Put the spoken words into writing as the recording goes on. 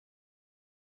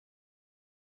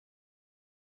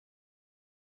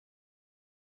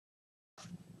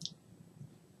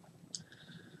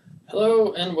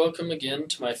Hello and welcome again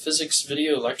to my physics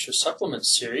video lecture supplement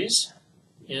series.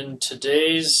 In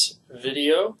today's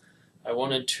video I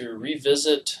wanted to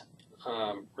revisit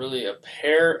really a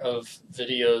pair of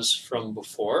videos from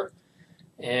before,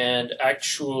 and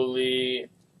actually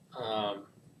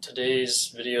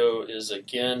today's video is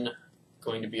again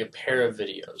going to be a pair of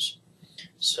videos.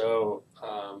 So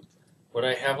what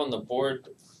I have on the board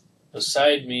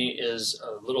beside me is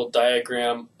a little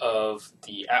diagram of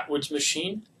the Atwood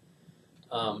machine.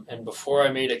 And before I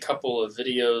made a couple of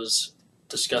videos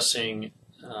discussing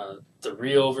the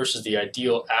real versus the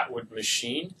ideal Atwood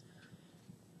machine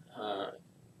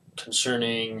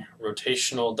concerning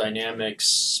rotational dynamics,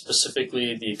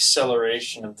 specifically the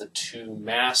acceleration of the two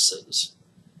masses.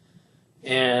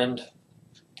 And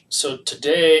so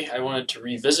today I wanted to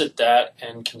revisit that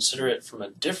and consider it from a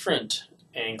different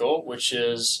angle, which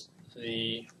is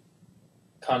the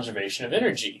conservation of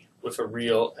energy with a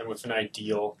real and with an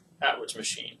ideal Atwood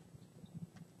machine.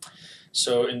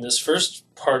 So in this first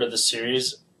part of the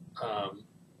series,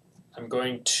 I'm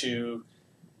going to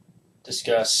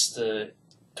discuss the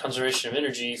conservation of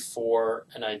energy for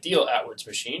an ideal Atwood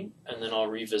machine, and then I'll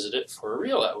revisit it for a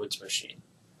real Atwood machine.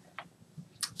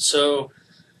 So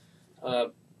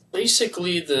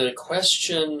basically the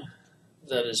question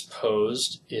that is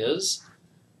posed is,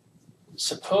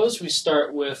 suppose we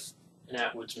start with an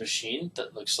Atwood machine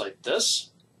that looks like this.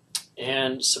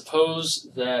 And suppose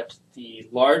that the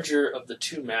larger of the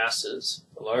two masses,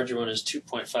 the larger one is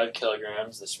 2.5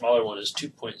 kilograms, the smaller one is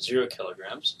 2.0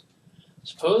 kilograms.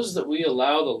 Suppose that we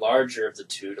allow the larger of the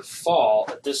two to fall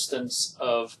a distance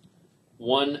of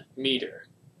 1 meter,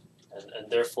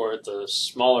 and therefore the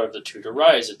smaller of the two to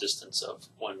rise a distance of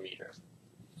 1 meter.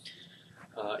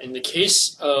 In the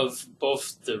case of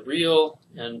both the real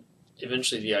and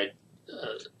eventually the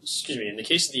in the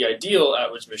case of the ideal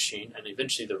Atwood machine and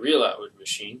eventually the real Atwood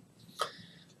machine,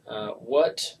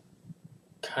 what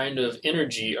kind of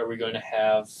energy are we going to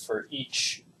have for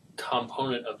each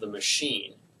component of the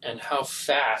machine, and how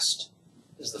fast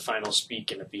is the final speed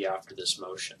going to be after this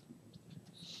motion?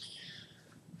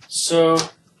 So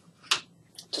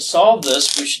to solve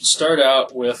this, we should start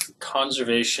out with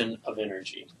conservation of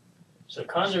energy. So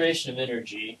conservation of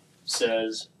energy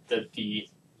says that the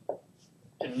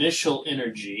initial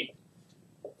energy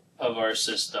of our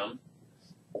system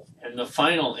and the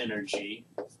final energy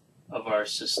of our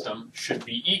system should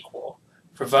be equal,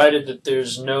 provided that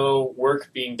there's no work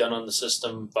being done on the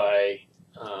system by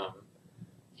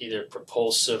either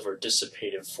propulsive or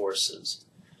dissipative forces.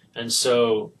 And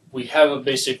so we have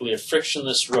basically a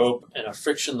frictionless rope and a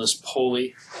frictionless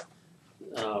pulley.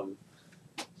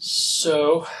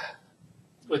 So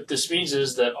what this means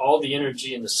is that all the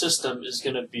energy in the system is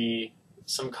going to be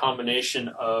some combination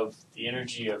of the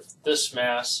energy of this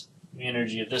mass and the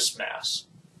energy of this mass.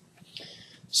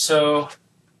 So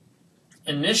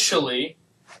initially,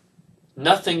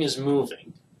 nothing is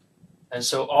moving, and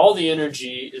so all the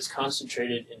energy is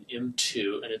concentrated in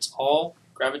M2, and it's all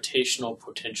gravitational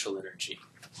potential energy.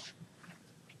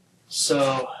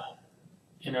 So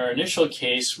in our initial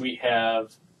case, we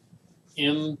have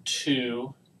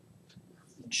M2G.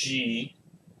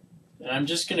 And I'm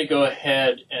just going to go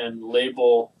ahead and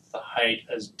label the height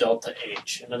as delta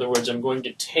H. In other words, I'm going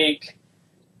to take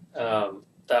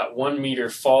that 1 meter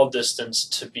fall distance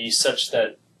to be such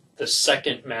that the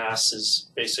second mass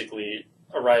is basically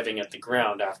arriving at the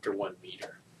ground after 1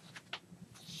 meter.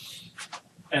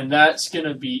 And that's going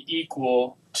to be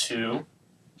equal to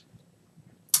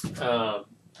the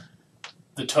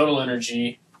total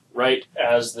energy right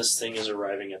as this thing is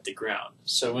arriving at the ground.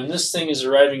 So when this thing is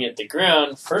arriving at the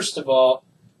ground, first of all,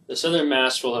 this other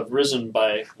mass will have risen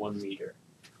by 1 meter.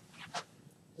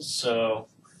 So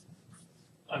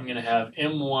I'm going to have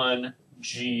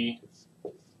M1G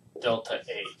delta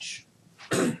H.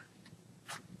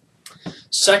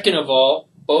 Second of all,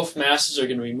 both masses are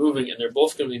going to be moving, and they're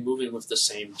both going to be moving with the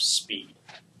same speed.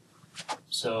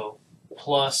 So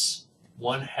plus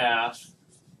 1/2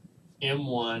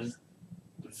 M1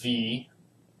 V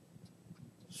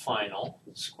final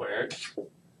squared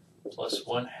plus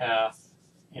 1/2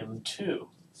 M2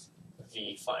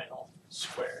 V final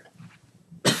squared.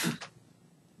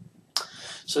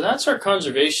 So that's our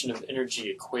conservation of energy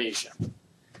equation.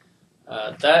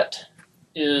 That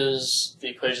is the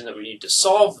equation that we need to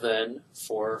solve then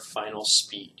for final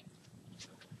speed.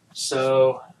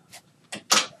 So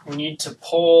we need to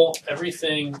pull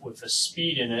everything with a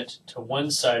speed in it to one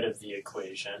side of the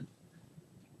equation.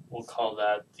 We'll call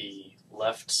that the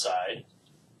left side.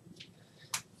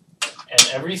 And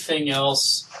everything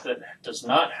else that does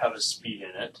not have a speed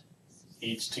in it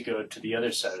needs to go to the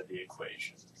other side of the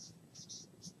equation,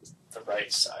 the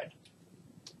right side.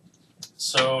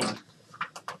 So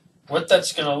what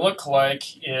that's going to look like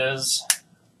is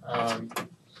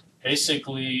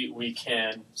basically we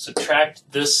can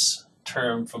subtract this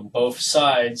term from both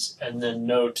sides and then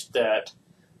note that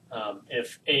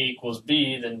if A equals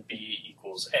B, then B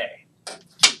equals A.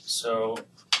 So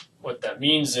what that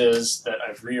means is that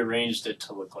I've rearranged it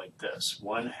to look like this.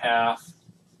 1/2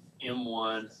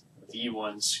 M1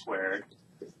 V1 squared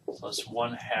plus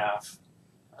 1/2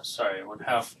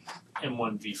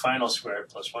 M1 V final squared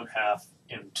plus 1/2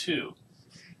 M2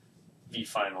 V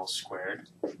final squared.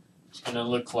 It's going to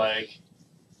look like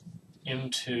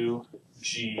M2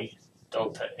 G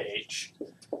delta H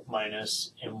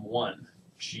minus M1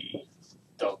 G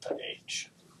delta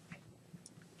H.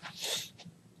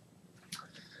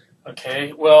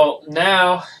 Okay, well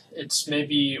now it's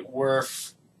maybe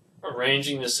worth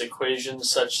arranging this equation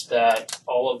such that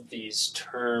all of these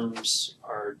terms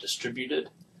are distributed,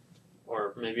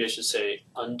 or maybe I should say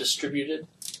undistributed.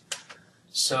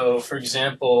 So for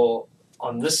example,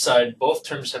 on this side, both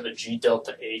terms have a G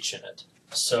delta H in it.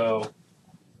 So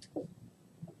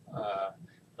on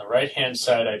the right-hand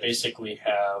side, I basically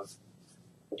have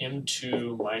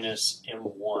M2 minus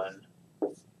M1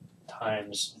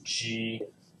 times G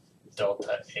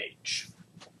delta H.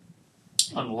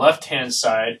 On the left-hand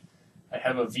side, I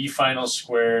have a V final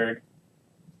squared.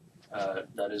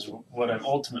 That is what I'm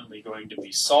ultimately going to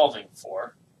be solving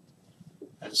for.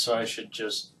 And so I should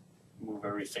just move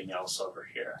everything else over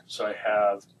here. So I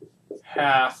have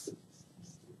 1/2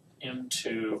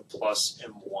 M2 plus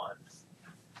M1.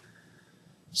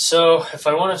 So if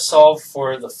I want to solve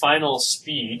for the final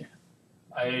speed,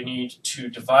 I need to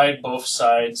divide both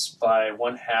sides by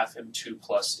 1/2 M2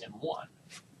 plus M1.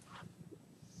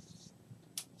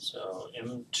 So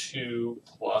M2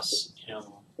 plus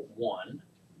M1.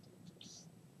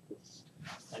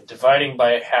 And dividing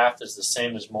by 1/2 is the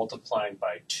same as multiplying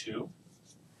by 2.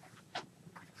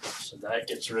 So that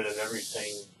gets rid of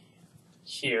everything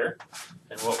here.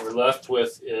 And what we're left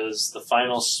with is the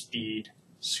final speed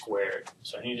squared.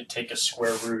 So I need to take a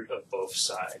square root of both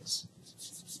sides.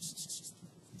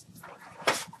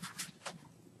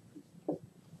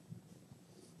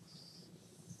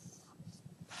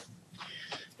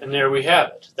 And there we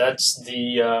have it. That's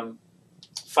the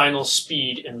final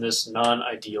speed in this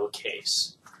non-ideal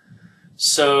case.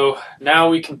 So now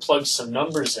we can plug some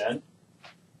numbers in,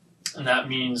 and that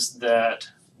means that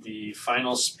the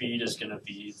final speed is going to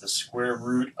be the square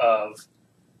root of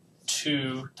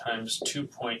 2 times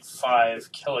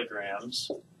 2.5 kilograms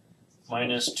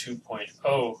minus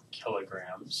 2.0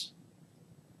 kilograms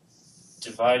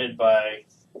divided by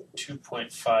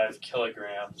 2.5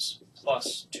 kilograms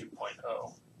plus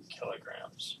 2.0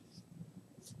 kilograms.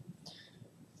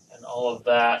 And all of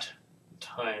that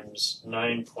times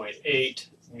 9.8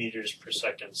 meters per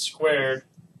second squared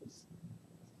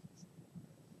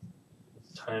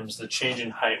times the change in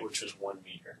height, which was 1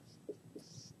 meter.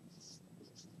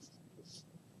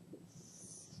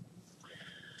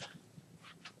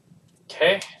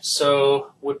 Okay,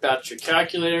 so whip out your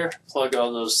calculator, plug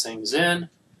all those things in,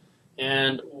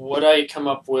 and what I come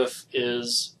up with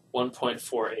is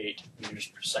 1.48 meters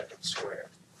per second squared.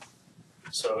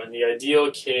 So in the ideal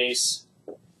case,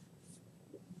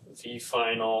 V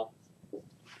final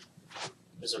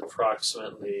is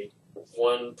approximately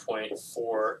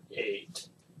 1.48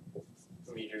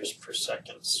 meters per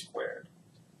second squared.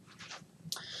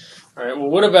 All right, well,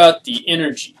 what about the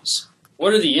energies?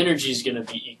 What are the energies going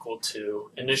to be equal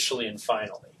to initially and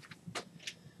finally?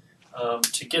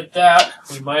 To get that,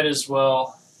 we might as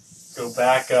well go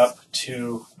back up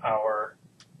to our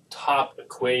top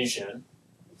equation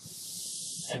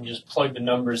and just plug the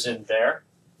numbers in there.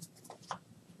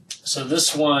 So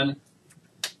this one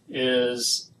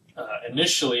is,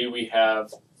 initially we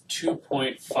have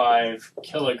 2.5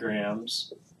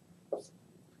 kilograms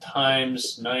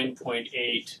times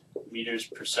 9.8 meters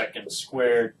per second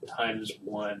squared times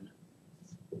 1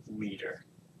 meter.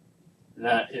 And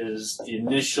that is the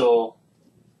initial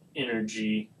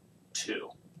energy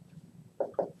 2.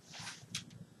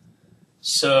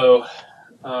 So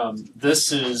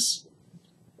this is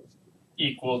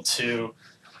equal to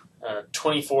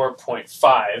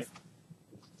 24.5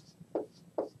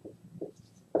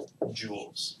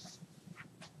 joules.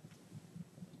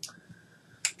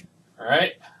 All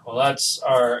right, well, that's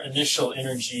our initial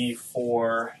energy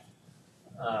for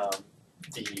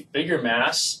the bigger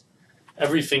mass.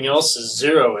 Everything else is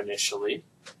 0 initially.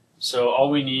 So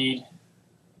all we need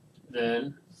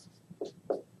then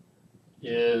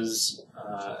is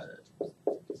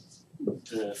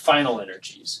the final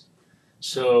energies.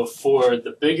 So for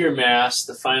the bigger mass,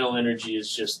 the final energy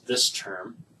is just this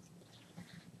term.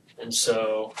 And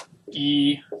so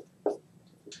E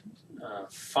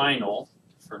final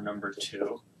for number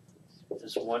 2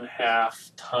 is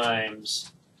 1/2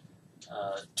 times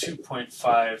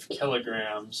 2.5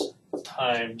 kilograms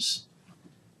times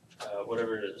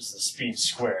whatever it is, the speed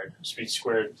squared. Speed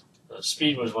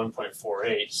was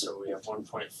 1.48, so we have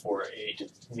 1.48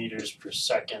 meters per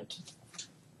second.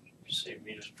 Say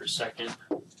meters per second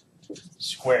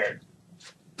squared.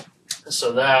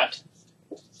 So that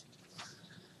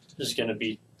is going to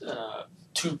be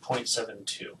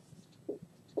 2.72.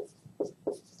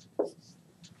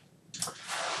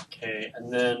 Okay,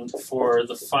 and then for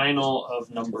the final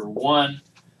of number 1,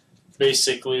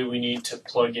 basically we need to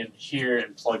plug in here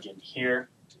and plug in here.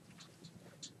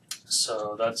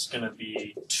 So that's going to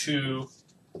be 2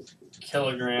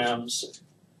 kilograms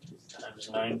times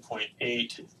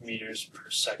 9.8 meters per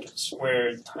second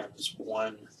squared times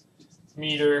 1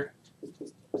 meter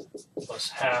plus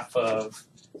half of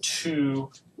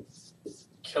 2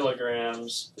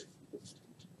 kilograms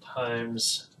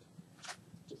times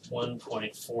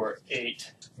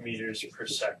 1.48 meters per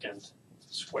second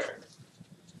squared.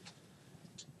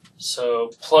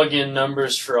 So plug in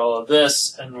numbers for all of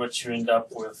this, and what you end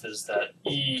up with is that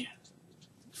E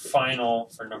final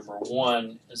for number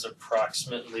 1 is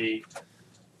approximately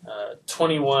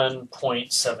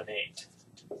 21.78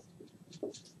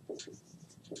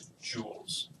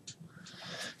 joules.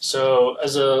 So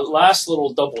as a last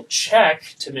little double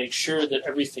check to make sure that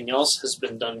everything else has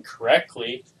been done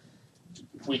correctly,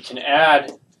 we can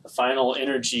add the final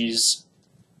energies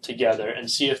together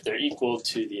and see if they're equal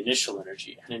to the initial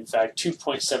energy. And in fact,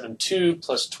 2.72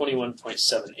 plus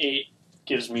 21.78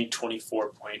 gives me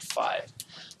 24.5.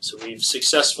 So we've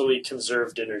successfully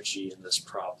conserved energy in this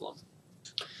problem.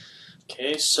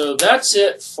 Okay, so that's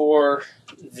it for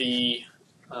the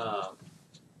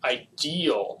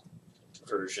ideal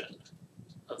version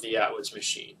of the Atwood's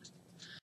machine.